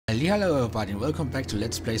Hello everybody, and welcome back to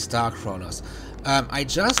Let's Play Starcrawlers. I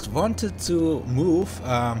just wanted to move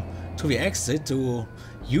to the exit to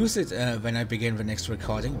use it when I begin the next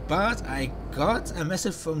recording, but I got a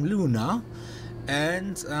message from Luna,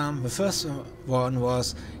 and the first one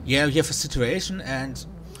was, yeah, we have a situation, and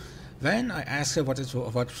then I asked her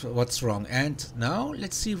what's wrong, and now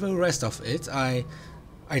let's see the rest of it. I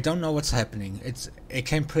don't know what's happening. It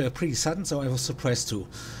came pretty sudden, so I was surprised too.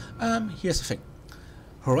 Here's the thing.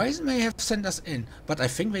 Horizon may have sent us in, but I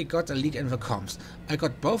think they got a leak in the comms. I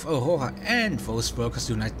got both Aurora and those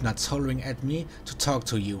workers unite nuts hollering at me to talk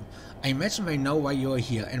to you. I imagine they know why you're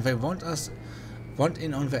here, and they want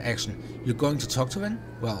in on the action. You're going to talk to them?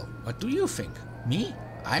 Well, what do you think? Me?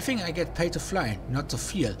 I think I get paid to fly, not to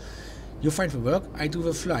feel. You find the work, I do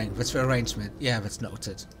the flying. That's the arrangement. Yeah, that's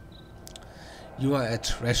noted. You are a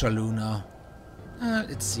treasure, Luna.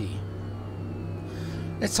 Let's see.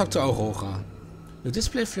 Let's talk to Aurora. Your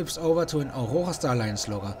display flips over to an Aurora Star Alliance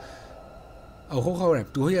logger. Aurora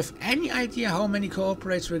Rep, do you have any idea how many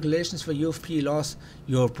corporate regulations for UFP laws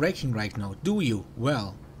you're breaking right now? Do you?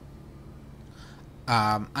 Well,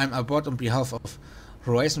 I'm aboard on behalf of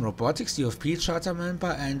Horizon Robotics, UFP charter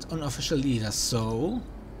member and unofficial leader, so...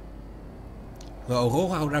 The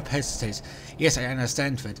Aurora Rep hesitates. Yes, I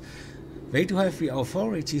understand that. They do have the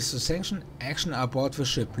authorities to sanction action aboard the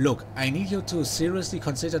ship. Look, I need you to seriously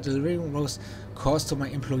consider delivering those costs to my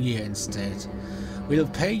employer instead. We'll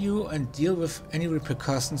pay you and deal with any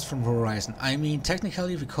repercussions from Horizon. I mean,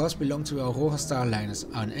 technically the costs belong to Aurora Star Alliance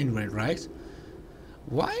anyway, right?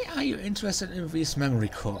 Why are you interested in these memory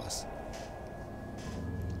cores?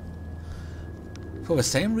 For the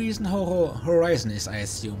same reason Horizon is, I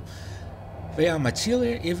assume. They are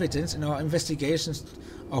material evidence in our investigations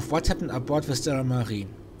of what happened aboard the Stellar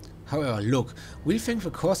Marine. However, look, we think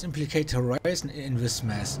the cores implicate Horizon in this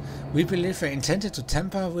mess. We believe they intended to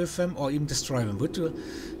tamper with them or even destroy them. Would you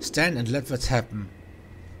stand and let that happen?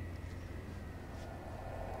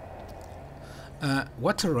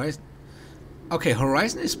 What Horizon? Okay,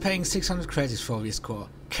 Horizon is paying 600 credits for this core.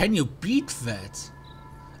 Can you beat that?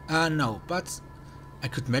 No, but I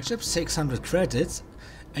could match up 600 credits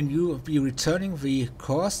and you will be returning the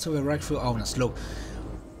cores to the rightful owners. Look,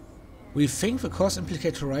 we think the cores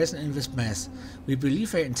implicate Horizon in this mess. We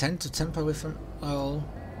believe they intend to tamper with them. Well,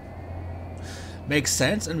 makes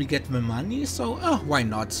sense, and we get the money, so why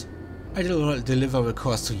not? I will deliver the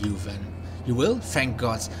cores to you then. You will? Thank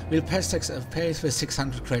God. We'll pay the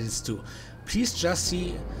 600 credits too. Please just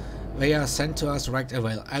see they are sent to us right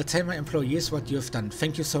away. I'll tell my employees what you have done.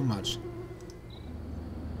 Thank you so much.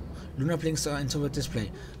 Luna blinks into the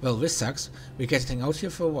display. Well, this sucks. We're getting out here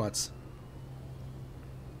for what?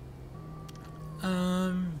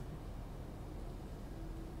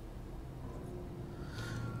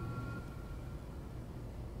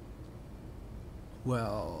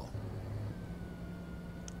 Well,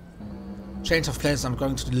 change of plans. I'm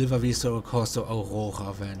going to deliver these cores to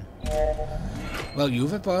Aurora then. Well, you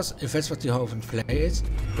the boss, if that's what you hope and play it.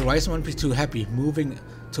 Horizon won't be too happy. Moving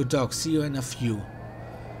to dock. See you in a few.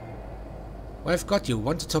 Well, I've got you.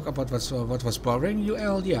 Want to talk about what was bothering you,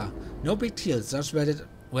 Al? Yeah. No big deal. Just wait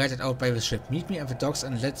it out by the ship. Meet me at the docks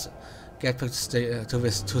and let's get back to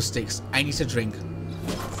this 2 sticks. I need a drink.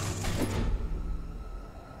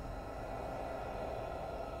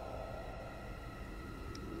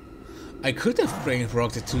 I could have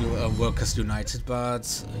brought it to Workers United,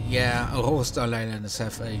 but yeah, Aurora Star Alliance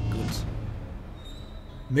have a good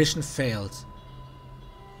mission failed.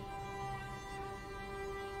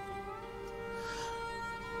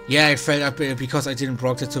 Yeah, I failed up because I didn't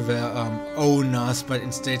brought it to the owners, but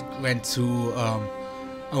instead went to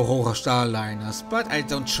Aurora Star Alliance. But I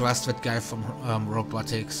don't trust that guy from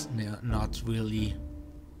robotics, not really.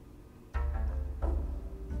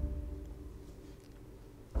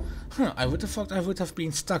 Huh, I would have thought I would have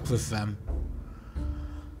been stuck with them.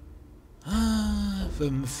 The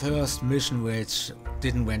first mission which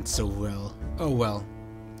didn't went so well. Oh well.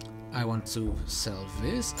 I want to sell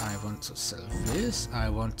this, I want to sell this, I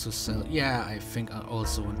want to sell... Yeah, I think I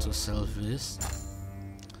also want to sell this.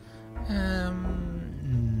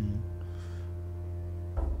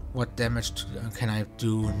 What damage can I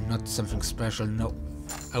do? Not something special, no.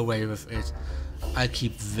 Away with it. I'll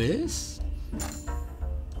keep this.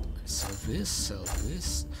 Sell this, sell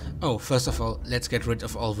this. Oh, first of all, let's get rid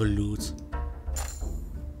of all the loot.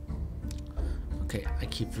 Okay, I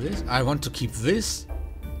keep this. I want to keep this.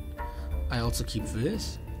 I also keep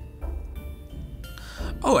this.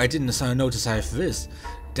 Oh, I didn't notice I have this.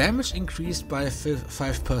 Damage increased by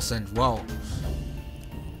 5%. Wow.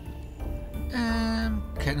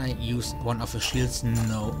 Can I use one of the shields?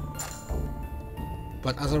 No.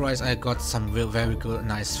 but otherwise I got some very good,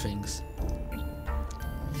 nice things.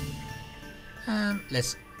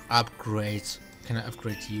 Let's upgrade. Can I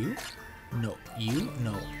upgrade you? No. You?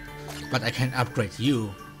 No. But I can upgrade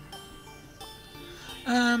you.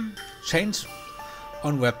 Change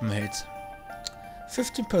on weapon hit.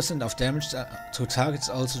 15% of damage to targets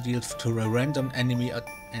also dealt to a random enemy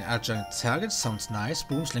and adjunct target. Sounds nice.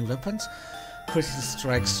 Boomsling weapons. Critical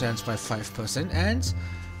strike chance by 5%. And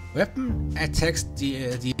weapon attacks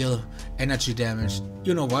deal energy damage.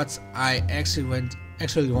 You know what? I actually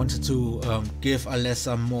wanted to give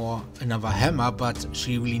Alessa another hammer, but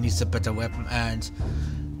she really needs a better weapon, and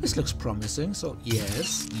this looks promising. So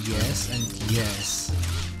yes, yes, and yes.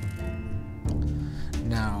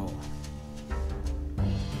 Now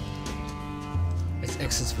let's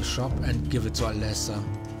exit the shop and give it to Alessa.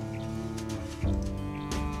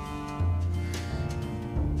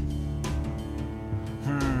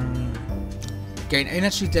 Gain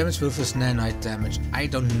energy damage with his nanite damage. I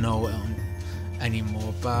don't know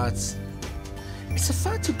anymore, but it's a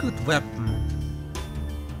far too good weapon.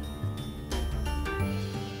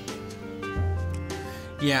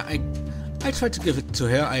 Yeah, I tried to give it to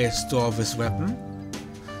her. I store this weapon.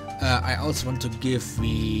 I also want to give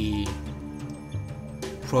the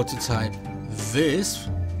prototype this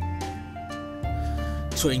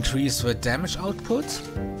to increase the damage output,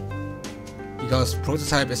 because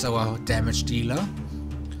prototype is our damage dealer.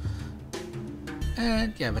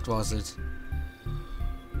 And yeah, that was it.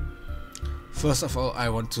 First of all, I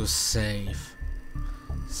want to save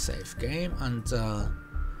game until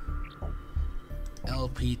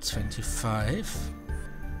LP25.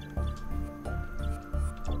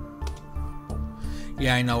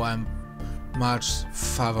 Yeah, I know I'm much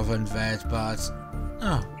farther than that, but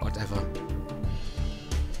whatever.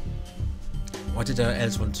 What did I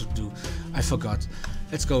else want to do? I forgot.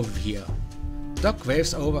 Let's go over here. Doc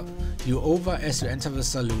waves you over as you enter the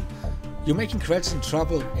saloon. You're making credits and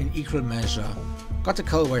trouble in equal measure. Got a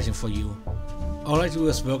call waiting for you. All I do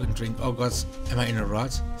is work and drink. Oh god, am I in a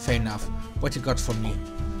rut? Fair enough. What you got from me?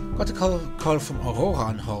 Got a call from Aurora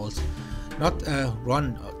on hold. Not a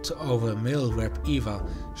run over mill rep either.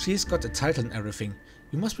 She's got a title and everything.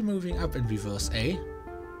 You must be moving up in reverse, eh?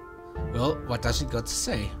 Well, what does she got to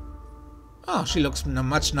say? Oh, she looks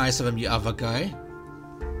much nicer than the other guy.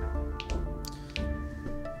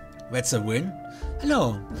 That's a win.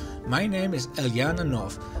 Hello, my name is Eliana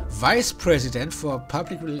North, Vice President for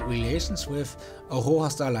Public Relations with Aurora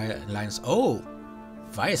Star Alliance. Oh,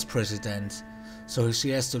 Vice President. So she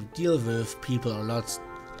has to deal with people a lot.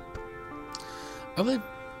 I will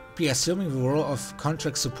be assuming the role of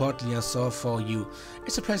contract support liaison for you.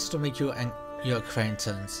 It's a pleasure to make you and your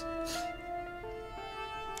acquaintance.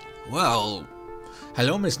 Well,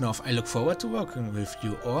 hello Miss North, I look forward to working with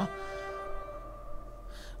you. Or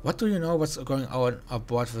what do you know what's going on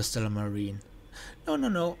aboard the Stellar Marine?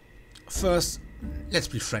 No. First, let's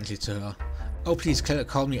be friendly to her. Oh, please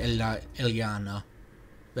call me Eliana.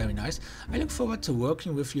 Very nice. I look forward to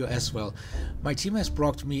working with you as well. My team has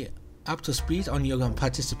brought me up to speed on your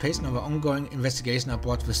participation in our ongoing investigation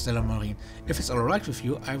aboard the Stellar Marine. If it's alright with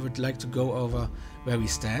you, I would like to go over where we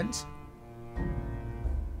stand.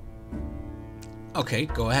 Okay,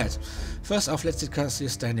 go ahead. First off, let's discuss your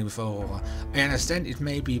standing with Aurora. I understand it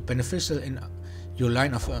may be beneficial in your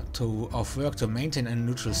line of work to maintain a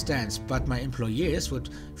neutral stance, but my employees would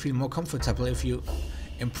feel more comfortable if you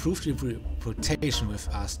improved your reputation with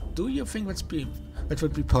us. Do you think that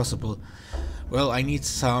would be possible? Well, I need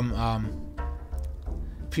some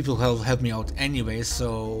people who help me out anyway,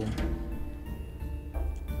 so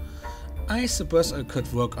I suppose I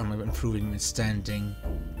could work on improving my standing.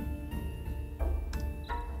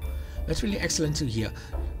 That's really excellent to hear.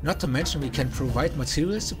 Not to mention we can provide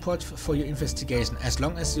material support for your investigation as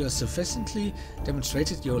long as you have sufficiently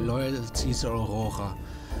demonstrated your loyalty to Aurora.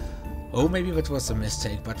 Oh, maybe that was a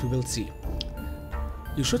mistake, but we will see.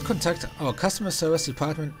 You should contact our customer service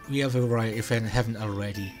department via the wire if you haven't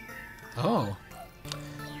already. Oh.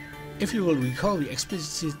 If you will recall, we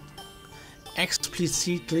explicitly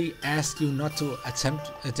asked you not to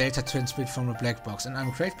attempt a data transmit from a black box, and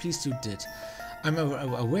I'm quite pleased you did. I'm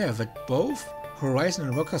aware that both Horizon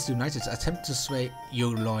and Workers United attempt to sway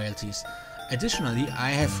your loyalties. Additionally, I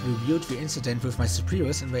have reviewed the incident with my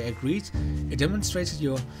superiors and they agreed it demonstrated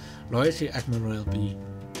your loyalty admirably.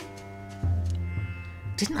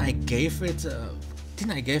 Didn't I give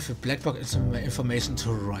the black box information to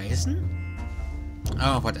Horizon?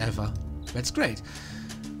 Oh, whatever. That's great.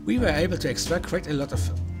 We were able to extract quite a lot of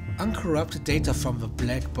uncorrupted data from the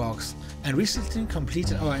black box and recently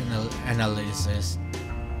completed our analysis.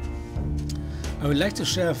 I would like to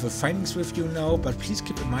share the findings with you now, but please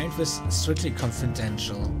keep in mind this is strictly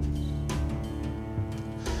confidential.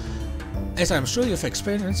 As I'm sure you've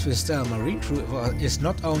experienced, this marine crew is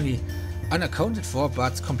not only unaccounted for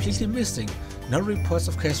but completely missing. No reports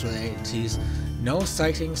of casualties, no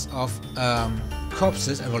sightings of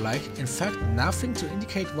corpses and the like. In fact, nothing to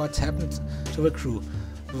indicate what happened to the crew.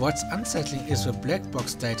 What's unsettling is the black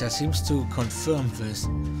box data seems to confirm this.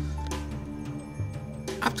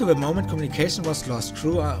 Up to the moment communication was lost,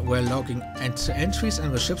 crew were logging entries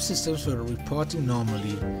and the ship systems were reporting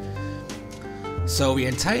normally. So the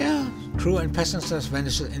entire crew and passengers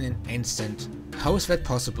vanished in an instant. How is that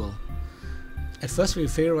possible? At first we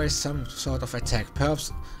theorized some sort of attack,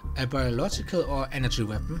 perhaps a biological or energy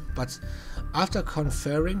weapon, but after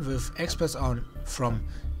conferring with experts from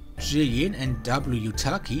Jin and W.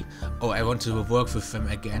 Taki, oh, I want to work with them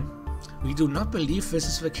again, we do not believe this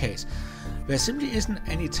is the case. There simply isn't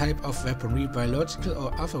any type of weaponry, biological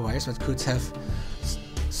or otherwise, that could have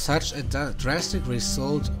such a drastic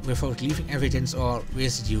result without leaving evidence or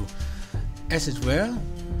residue, as it were,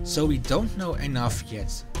 so we don't know enough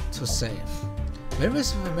yet to say. When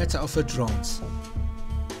was the matter of the drones?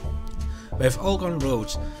 They've all gone rogue.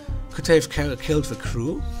 Could they have killed the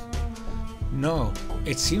crew? No,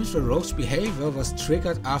 it seems the rogue's behavior was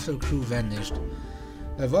triggered after the crew vanished.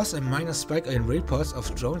 There was a minor spike in reports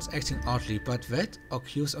of drones acting oddly, but that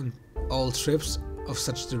occurs on all trips of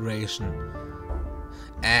such duration.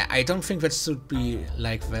 I don't think that should be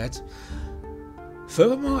like that.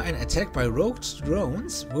 Furthermore, an attack by rogue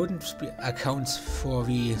drones wouldn't account for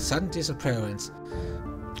the sudden disappearance.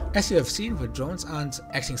 As you have seen, the drones aren't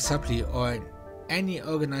acting subtly or in any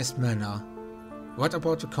organized manner. What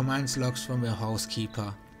about the commands logs from your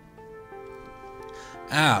housekeeper?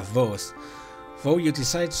 Ah, those. Though you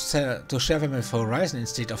decided to share them with Horizon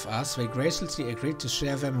instead of us, they graciously agreed to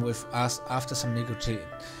share them with us after some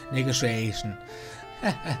negotiation.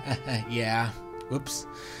 Yeah, whoops.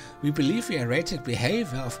 We believe the erratic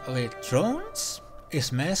behavior of our drones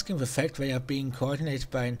is masking the fact they are being coordinated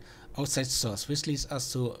by an outside source. This leads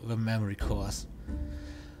us to the memory cores.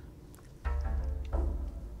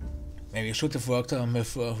 Maybe you should have worked on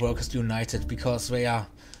with Workers United, because they are,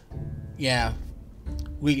 yeah,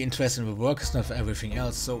 really interested in the workers, not everything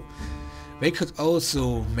else, so they could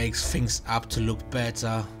also make things up to look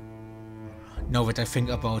better. Now that I think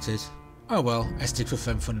about it. Oh well, I stick with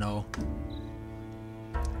them for now.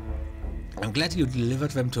 I'm glad you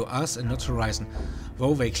delivered them to us and not Horizon.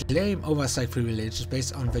 Though they claim oversight privileges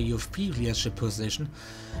based on the UFP leadership position,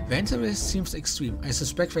 the interest seems extreme. I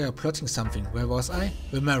suspect they are plotting something. Where was I?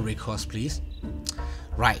 The memory cores, please.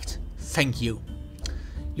 Right, thank you.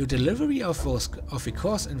 Your delivery of the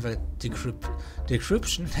cores and the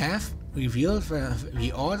decryption have revealed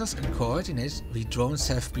the orders and coordinates the drones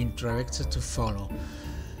have been directed to follow.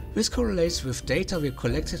 This correlates with data we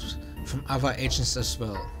collected from other agents as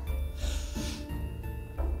well.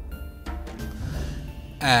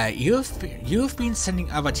 You've been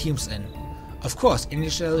sending other teams in. Of course,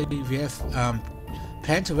 initially we have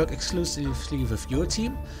planned to work exclusively with your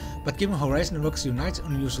team, but given Horizon and Workers Unite's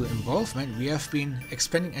unusual involvement, we have been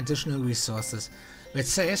expending additional resources. Let's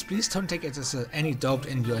say, please don't take it as any doubt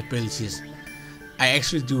in your abilities. I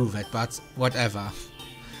actually do that, but whatever.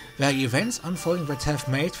 There are events unfolding that have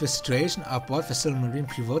made the situation aboard the Silmarine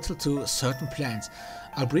pivotal to certain plans.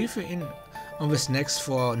 I'll brief you in on this next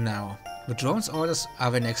for now. The drone's orders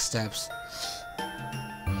are the next steps.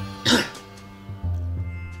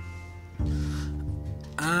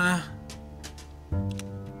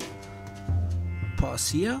 Pause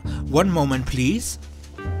here. One moment, please.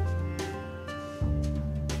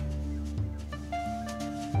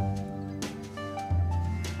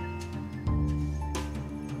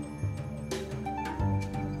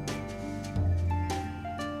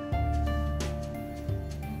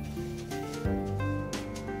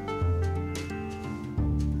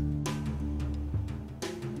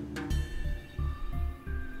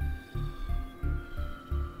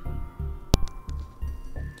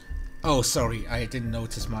 Oh, sorry, I didn't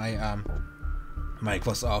notice my mic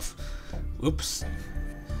was off. Oops.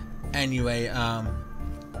 Anyway,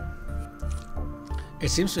 it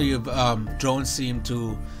seems to you drones seem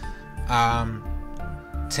to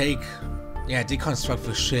deconstruct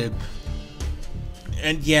the ship.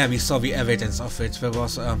 And yeah, we saw the evidence of it. There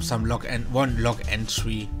was some one log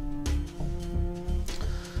entry.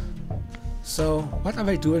 So, what are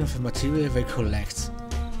they doing with the material they collect?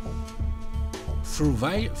 Through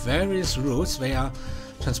various routes, they are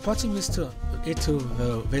transporting this to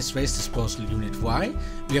the waste disposal unit. Why?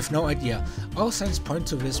 We have no idea. All signs point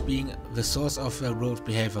to this being the source of the road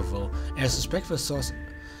behavior, though, and I suspect the source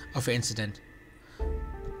of the incident.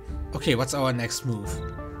 Okay, what's our next move?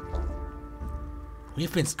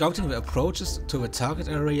 We've been scouting the approaches to the target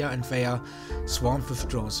area and they are swarmed with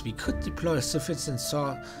drones. We could deploy a sufficient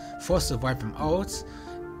force to wipe them out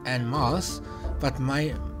en masse, but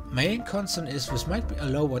my main concern is this might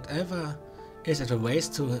allow whatever is at a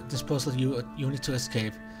waste to disposal unit to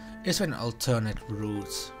escape. Is there an alternate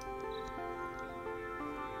route?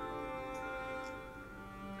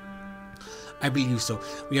 I believe so.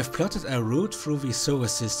 We have plotted a route through the solar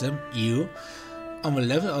system, EU, on the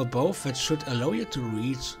level above that should allow you to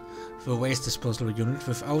reach the waste disposal unit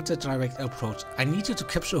without a direct approach. I need you to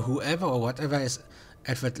capture whoever or whatever is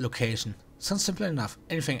at that location. Sounds simple enough.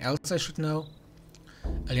 Anything else I should know?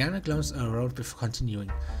 Aliana glanced around before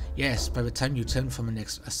continuing. Yes, by the time you turn from the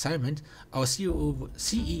next assignment, our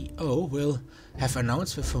CEO will have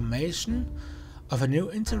announced the formation of a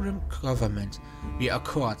new interim government. We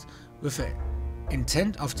accord with the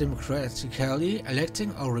intent of democratically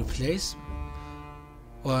electing a replacement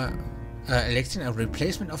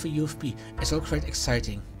of a UFB. It's all quite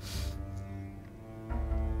exciting.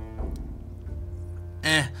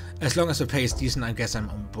 As long as the pay is decent, I guess I'm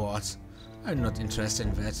on board. I'm not interested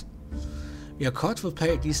in that. Your court will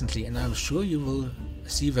pay decently, and I'm sure you will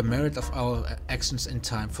see the merit of our actions in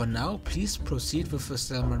time. For now, please proceed with the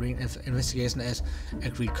Stellar Marine investigation as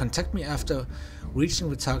agreed. Contact me after reaching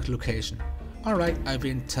the target location. Alright, I'll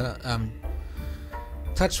be in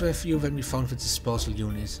touch with you when we found the disposal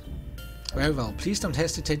unit. Very well, please don't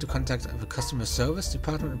hesitate to contact the customer service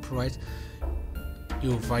department and provide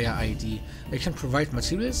you via ID. They can provide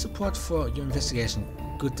material support for your investigation.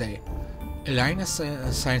 Good day. Elena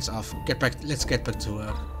signs off. Let's get back to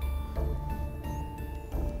work.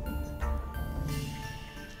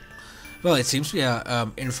 Well, it seems we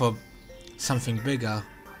are in for something bigger.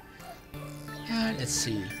 Let's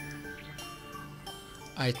see.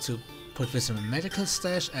 I had to put this in the medical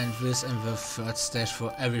stash and this in the third stash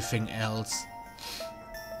for everything else.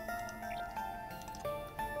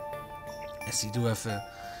 Yes, you do have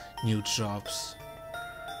new jobs.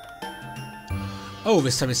 Oh,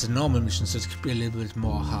 this time it's a normal mission, so it could be a little bit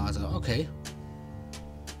more harder. Okay.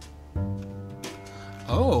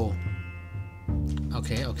 Oh.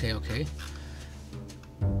 Okay.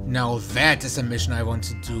 Now that is a mission I want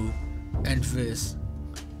to do. And this.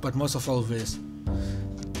 But most of all this.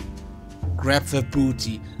 Grab the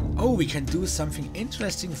booty. Oh, we can do something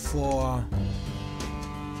interesting for...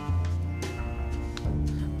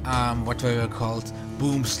 what were they called?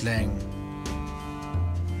 Boom slang.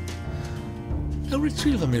 A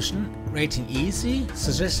retrieval mission, rating easy,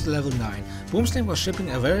 suggested level 9. Boomslang was shipping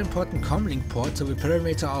a very important comlink port to the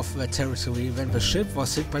perimeter of the territory when the ship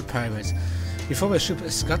was hit by pirates. Before the ship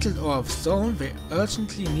is scuttled or stolen, they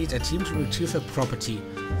urgently need a team to retrieve the property.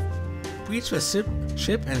 Breach the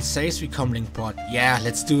ship and seize the comlink port. Yeah,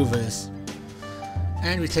 let's do this.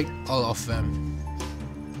 And we take all of them.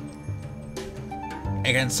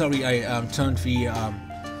 Again, sorry, I turned the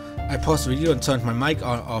I paused the video and turned my mic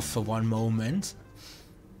off for one moment.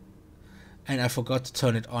 And I forgot to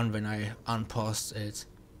turn it on when I unpaused it.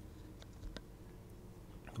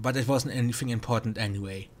 But it wasn't anything important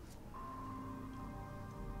anyway.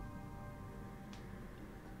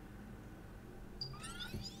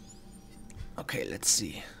 Okay, let's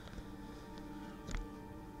see.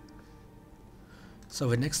 So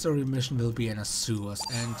the next story mission will be in a sewers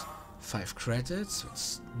and 5 credits,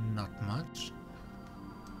 it's not much.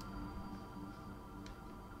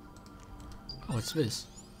 Oh, what's this?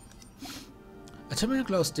 A terminal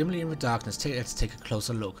glows dimly in the darkness. Let's take a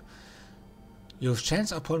closer look. You have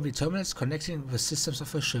chanced upon the terminals connecting the systems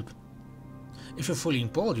of a ship. If you're fully on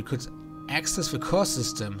board, you could access the core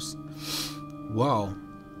systems. Wow.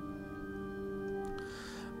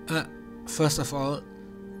 First of all,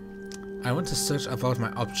 I want to search about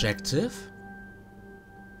my objective.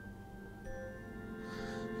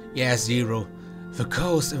 Yeah, 0. The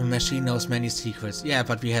ghost in the machine knows many secrets. Yeah,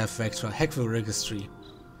 but we have Vector. Hack the registry.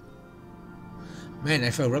 Man,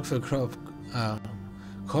 if I rock the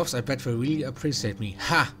corpse, I bet they really appreciate me.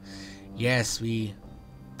 Ha! Yes, we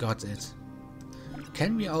got it.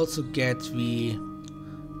 Can we also get the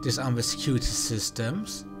disarm the security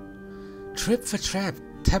systems? Trip the trap,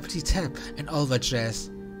 tappity tap, and all that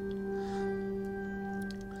jazz.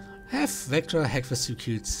 Have Vector hack the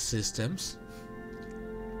security systems.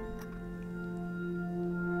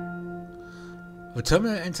 The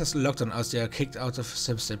terminal enters lockdown as they are kicked out of the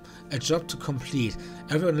system. A job to complete.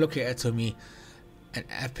 Everyone looking at me. An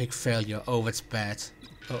epic failure. Oh, that's bad.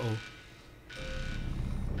 Uh-oh.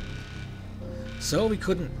 So we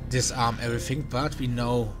couldn't disarm everything, but we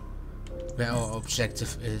know where our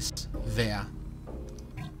objective is. There.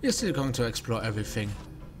 We're still going to explore everything.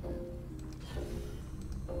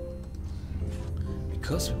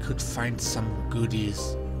 because we could find some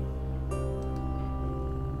goodies.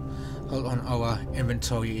 Hold on, our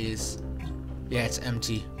inventory is... yeah, it's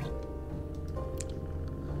empty.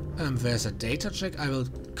 There's a data check I will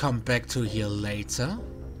come back to here later.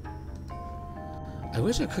 I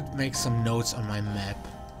wish I could make some notes on my map.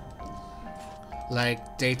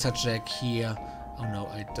 Like data check here. Oh no,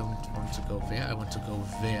 I don't want to go there, I want to go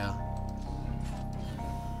there.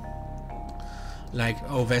 Like,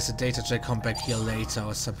 oh, there's a data check, come back here later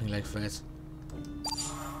or something like that.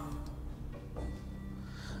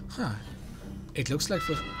 Huh. It looks like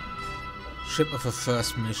the ship of the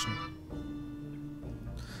first mission.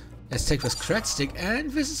 Let's take this cred stick,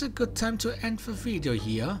 and this is a good time to end the video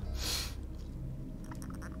here.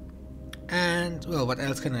 And, well, what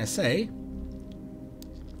else can I say?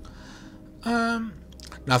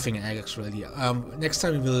 Nothing actually. Next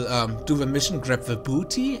time we will do the mission, grab the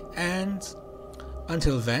booty, and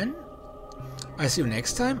until then, I see you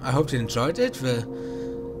next time. I hope you enjoyed it. The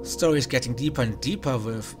story is getting deeper and deeper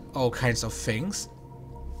with all kinds of things.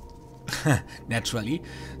 Naturally.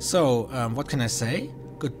 So, what can I say?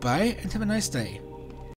 Goodbye and have a nice day.